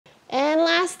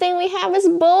we have is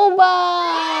Boba.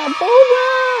 Boba!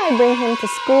 I bring him to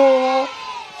school.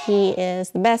 He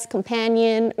is the best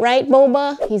companion, right,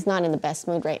 Boba? He's not in the best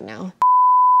mood right now.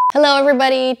 Hello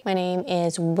everybody, my name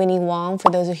is Winnie Wong. For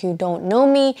those of you who don't know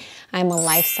me, I'm a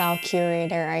lifestyle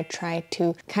curator. I try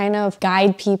to kind of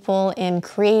guide people in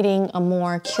creating a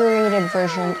more curated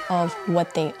version of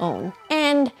what they own.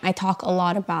 And I talk a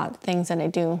lot about things that I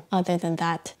do. Other than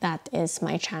that, that is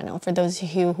my channel. For those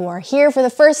of you who are here for the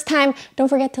first time, don't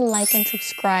forget to like and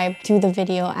subscribe to the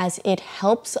video as it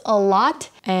helps a lot.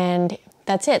 And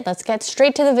that's it. Let's get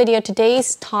straight to the video.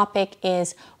 Today's topic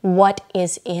is what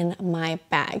is in my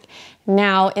bag.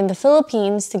 Now, in the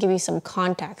Philippines, to give you some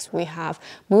context, we have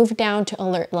moved down to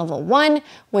alert level 1,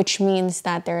 which means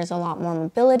that there is a lot more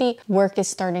mobility. Work is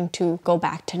starting to go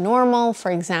back to normal.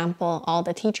 For example, all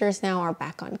the teachers now are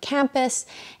back on campus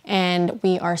and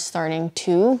we are starting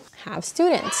to have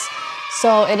students.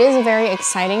 So it is a very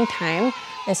exciting time,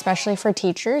 especially for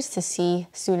teachers, to see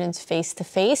students face to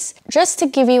face. Just to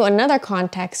give you another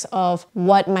context of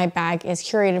what my bag is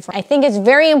curated for, I think it's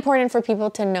very important for people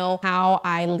to know how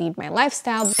I lead my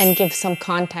lifestyle and give some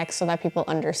context so that people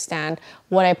understand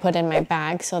what I put in my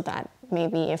bag, so that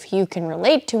maybe if you can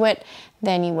relate to it,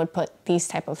 then you would put these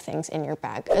type of things in your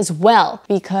bag as well,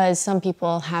 because some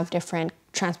people have different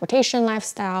transportation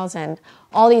lifestyles and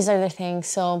all these other things,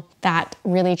 so that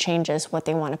really changes what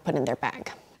they want to put in their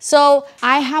bag. So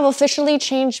I have officially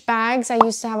changed bags. I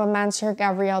used to have a Mansur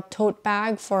Gabrielle tote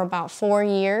bag for about 4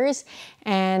 years,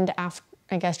 and after,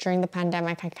 I guess during the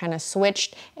pandemic, I kind of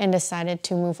switched and decided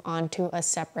to move on to a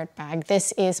separate bag.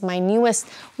 This is my newest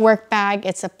work bag.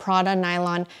 It's a Prada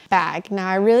nylon bag. Now,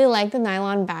 I really like the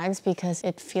nylon bags because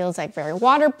it feels like very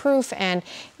waterproof and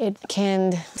it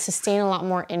can sustain a lot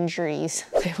more injuries,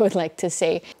 I would like to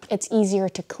say. It's easier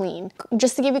to clean.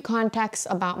 Just to give you context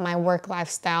about my work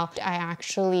lifestyle, I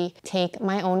actually take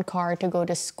my own car to go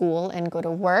to school and go to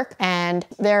work. And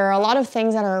there are a lot of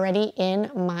things that are already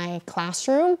in my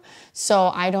classroom. So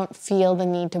I don't feel the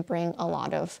need to bring a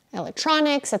lot of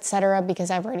electronics, etc., because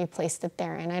I've already placed it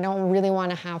there and I don't really want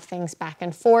to have things back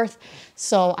and forth.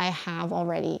 So I have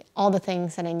already all the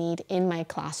things that I need in my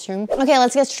classroom. Okay,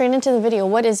 let's get straight into the video.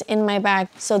 What is in my bag?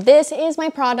 So this is my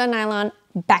Prada nylon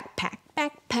backpack.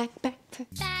 Backpack,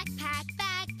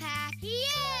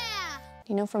 yeah!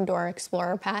 You know from Dora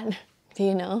Explorer, Pat? Do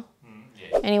you know?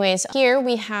 Anyways, here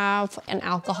we have an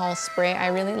alcohol spray. I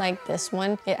really like this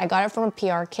one. I got it from a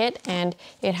PR kit and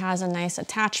it has a nice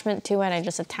attachment to it. I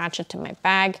just attach it to my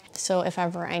bag. So if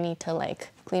ever I need to like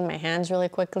clean my hands really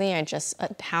quickly, I just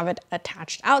have it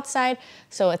attached outside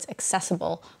so it's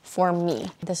accessible for me.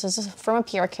 This is from a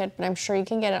PR kit, but I'm sure you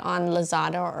can get it on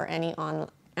Lazada or any on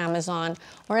Amazon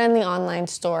or in the online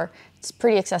store. It's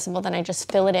pretty accessible. Then I just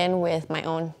fill it in with my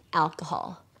own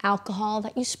alcohol. Alcohol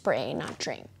that you spray, not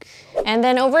drink. And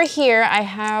then over here, I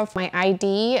have my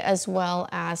ID as well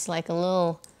as like a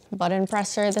little button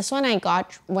presser. This one I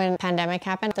got when pandemic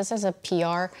happened. This is a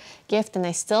PR gift and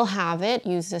I still have it.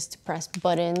 Use this to press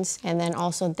buttons. And then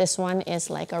also this one is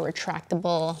like a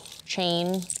retractable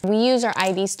chain. We use our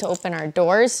IDs to open our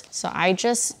doors. So I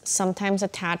just sometimes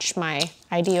attach my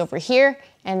ID over here.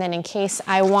 And then in case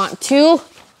I want to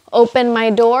open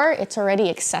my door, it's already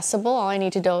accessible. All I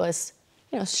need to do is,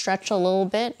 you know, stretch a little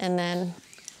bit and then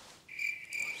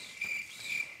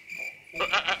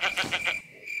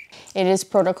it is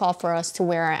protocol for us to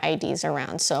wear our IDs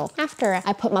around. So after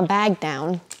I put my bag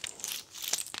down,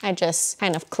 I just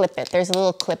kind of clip it. There's a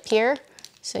little clip here,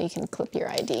 so you can clip your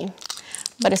ID.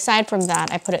 But aside from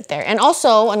that, I put it there. And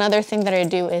also another thing that I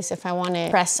do is if I want to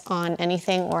press on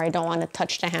anything or I don't want to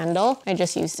touch the handle, I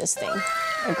just use this thing.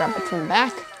 I grab it from the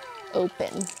back,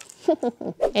 open.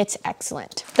 It's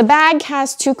excellent. The bag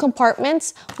has 2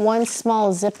 compartments, one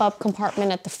small zip-up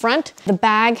compartment at the front. The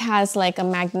bag has like a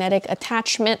magnetic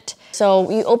attachment.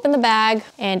 So you open the bag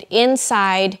and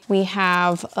inside we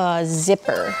have a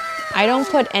zipper. I don't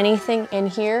put anything in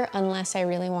here unless I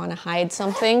really want to hide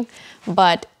something,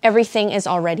 but everything is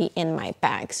already in my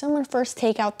bag. So I'm gonna first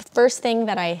take out the first thing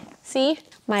that I see,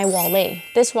 my wallet.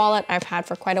 This wallet I've had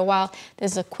for quite a while.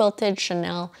 This is a quilted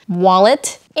Chanel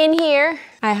wallet. In here,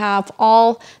 I have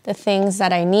all the things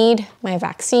that I need. My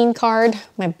vaccine card,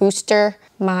 my booster,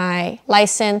 my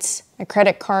license, my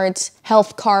credit cards,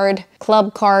 health card,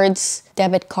 club cards,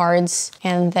 debit cards,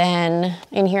 and then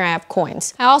in here I have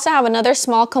coins. I also have another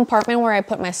small compartment where I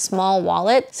put my small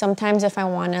wallet. Sometimes if I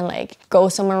want to like go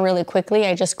somewhere really quickly,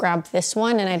 I just grab this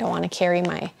one and I don't want to carry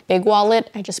my big wallet.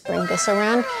 I just bring this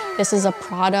around. This is a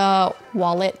Prada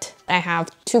wallet. I have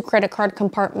 2 credit card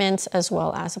compartments as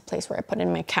well as a place where I put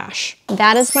in my cash.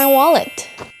 That is my wallet.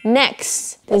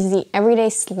 Next, this is the Everyday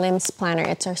Slims planner.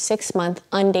 It's our 6-month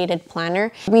undated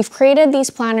planner. We've created these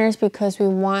planners because we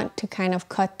want to kind of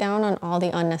cut down on all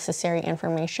the unnecessary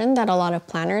information that a lot of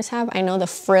planners have. I know the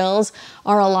frills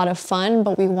are a lot of fun,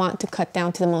 but we want to cut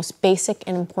down to the most basic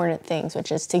and important things,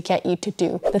 which is to get you to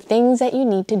do the things that you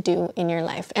need to do in your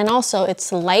life. And also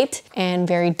it's light and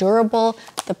very durable.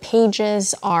 The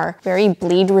pages are very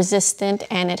bleed resistant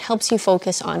and it helps you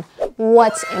focus on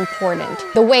what's important.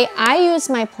 The way I use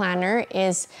my planner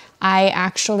is I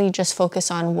actually just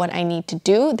focus on what I need to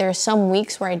do. There are some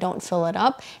weeks where I don't fill it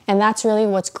up, and that's really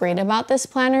what's great about this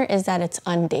planner is that it's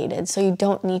undated. So you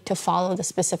don't need to follow the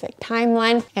specific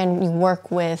timeline, and you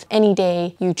work with any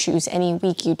day you choose, any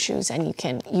week you choose, and you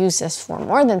can use this for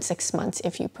more than 6 months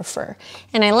if you prefer.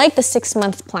 And I like the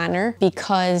 6-month planner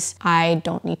because I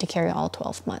don't need to carry all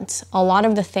 12 months. A lot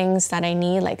of the things that I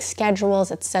need, like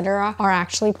schedules, etc., are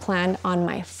actually planned on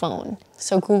my phone.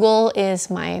 So Google is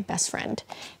my best friend.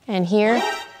 And here,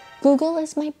 Google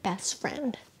is my best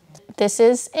friend. This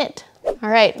is it. All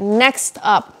right, next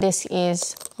up, this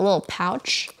is a little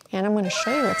pouch. And I'm gonna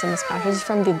show you what's in this pouch. This is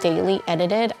from the Daily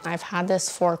Edited. I've had this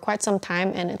for quite some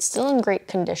time and it's still in great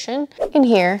condition. In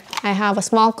here, I have a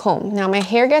small comb. Now my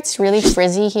hair gets really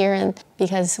frizzy here and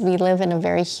because we live in a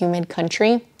very humid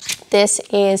country. This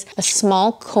is a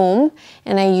small comb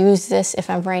and I use this if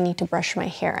ever I need to brush my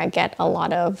hair. I get a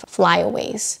lot of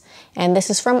flyaways. And this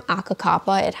is from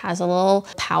Akakapa. It has a little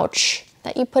pouch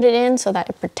that you put it in so that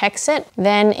it protects it.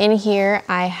 Then in here,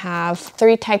 I have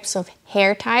 3 types of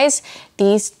hair ties.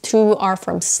 These 2 are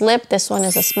from Slip. This one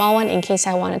is a small one in case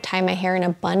I want to tie my hair in a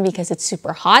bun because it's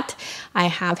super hot. I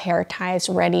have hair ties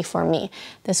ready for me.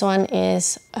 This one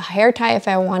is a hair tie if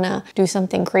I want to do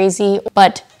something crazy.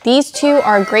 But these 2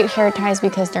 are great hair ties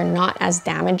because they're not as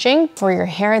damaging for your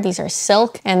hair. These are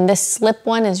silk, and this Slip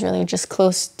one is really just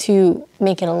close to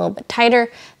make it a little bit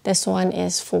tighter. This one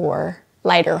is for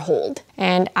lighter hold,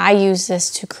 and I use this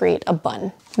to create a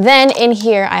bun. Then in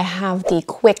here I have the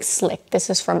Quick Slick. This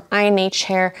is from I&H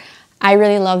Hair. I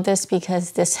really love this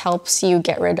because this helps you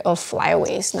get rid of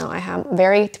flyaways. Now I am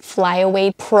very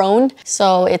flyaway prone,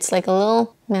 so it's like a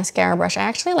little mascara brush. I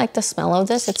actually like the smell of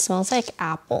this. It smells like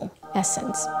apple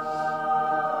essence.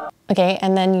 Okay,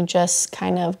 and then you just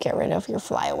kind of get rid of your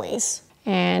flyaways.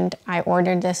 And I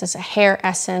ordered this as a hair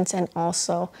essence and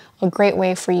also a great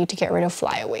way for you to get rid of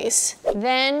flyaways.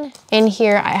 Then in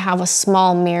here I have a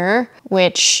small mirror,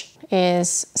 which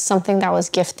is something that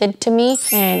was gifted to me,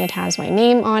 and it has my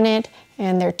name on it.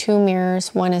 And there are 2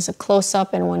 mirrors. One is a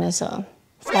close-up and one is a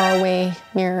faraway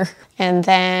mirror. And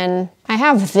then I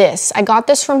have this. I got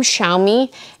this from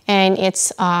Xiaomi and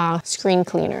it's a screen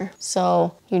cleaner.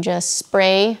 So you just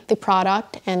spray the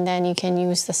product and then you can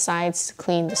use the sides to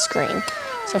clean the screen.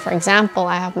 So for example,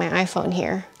 I have my iPhone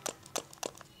here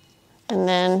and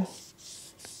then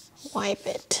wipe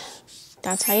it.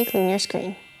 That's how you clean your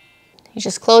screen. You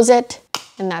just close it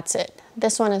and that's it.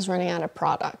 This one is running out of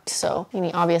product, so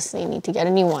you obviously need to get a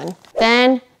new one.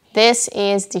 Then this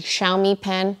is the Xiaomi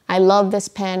pen. I love this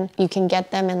pen. You can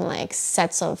get them in like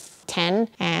sets of 10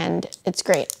 and it's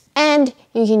great. And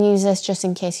you can use this just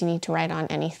in case you need to write on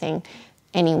anything,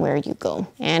 anywhere you go.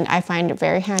 And I find it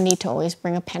very handy to always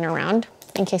bring a pen around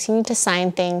in case you need to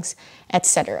sign things,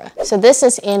 etc. So this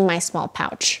is in my small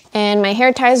pouch. And my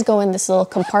hair ties go in this little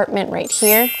compartment right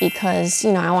here because,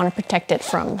 you know, I want to protect it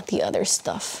from the other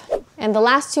stuff. And the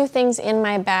last 2 things in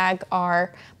my bag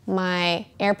are my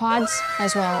AirPods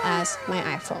as well as my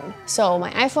iPhone. So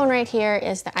my iPhone right here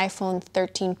is the iPhone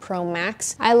 13 Pro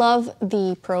Max. I love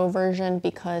the Pro version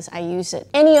because I use it.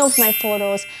 Any of my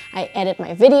photos, I edit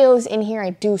my videos in here.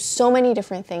 I do so many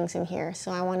different things in here.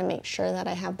 So I want to make sure that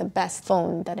I have the best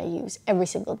phone that I use every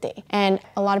single day. And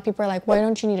a lot of people are like, why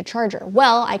don't you need a charger?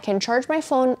 Well, I can charge my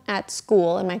phone at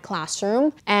school in my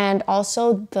classroom, and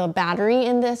also the battery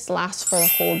in this lasts for the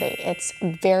whole day. It's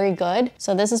very good.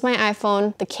 So this is my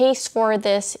iPhone. The case for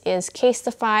this is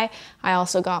Casetify. I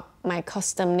also got my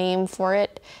custom name for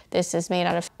it. This is made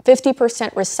out of 50%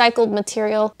 recycled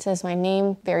material. It says my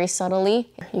name very subtly.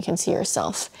 You can see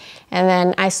yourself. And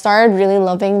then I started really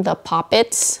loving the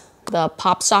poppets, the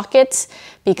pop sockets,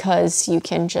 because you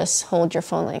can just hold your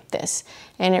phone like this.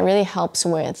 And it really helps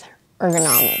with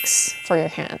ergonomics for your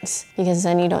hands, because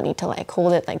then you don't need to like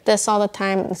hold it like this all the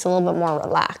time. It's a little bit more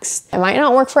relaxed. It might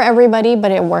not work for everybody, but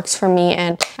it works for me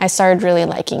and I started really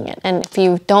liking it. And if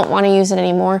you don't want to use it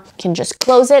anymore, you can just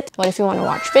close it. But if you want to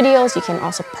watch videos, you can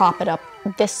also prop it up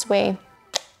this way.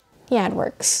 Yeah, it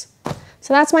works.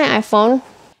 So that's my iPhone.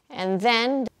 And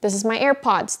then This is my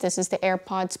AirPods. This is the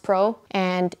AirPods Pro,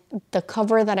 and the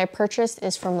cover that I purchased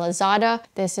is from Lazada.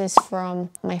 This is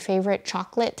from my favorite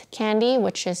chocolate candy,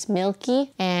 which is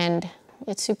Milky, and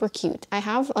it's super cute. I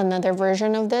have another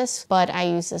version of this, but I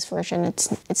use this version. It's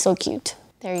so cute.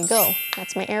 There you go.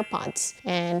 That's my AirPods,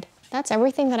 and that's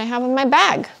everything that I have in my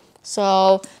bag.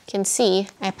 So you can see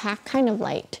I pack kind of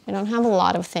light. I don't have a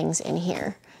lot of things in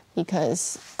here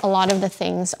because a lot of the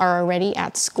things are already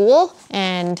at school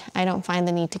and I don't find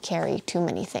the need to carry too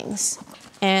many things.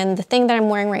 And the thing that I'm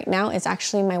wearing right now is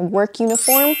actually my work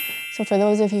uniform. So for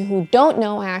those of you who don't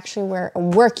know, I actually wear a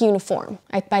work uniform.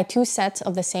 I buy 2 sets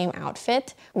of the same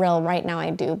outfit. Well, right now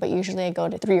I do, but usually I go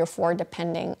to 3 or 4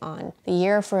 depending on the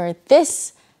year. For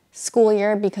this school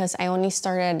year, because I only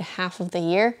started half of the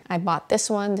year, I bought this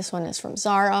one. This one is from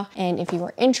Zara. And if you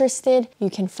are interested, you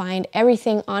can find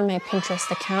everything on my Pinterest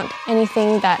account.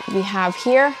 Anything that we have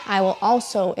here, I will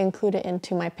also include it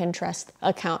into my Pinterest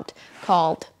account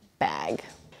called Bag.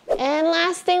 And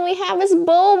last thing we have is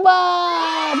Boba.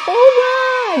 Boba!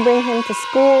 I bring him to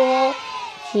school.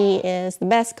 He is the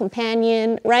best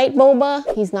companion, right,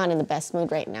 Boba? He's not in the best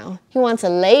mood right now. He wants a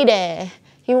lady.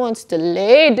 He wants the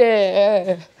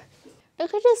lady.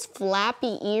 Look at his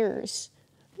flappy ears.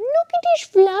 Look at his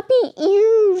flappy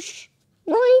ears.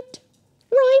 Right?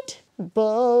 Right?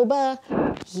 Boba.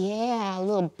 Yeah, a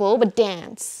little Boba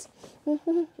dance.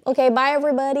 Okay, bye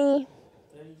everybody.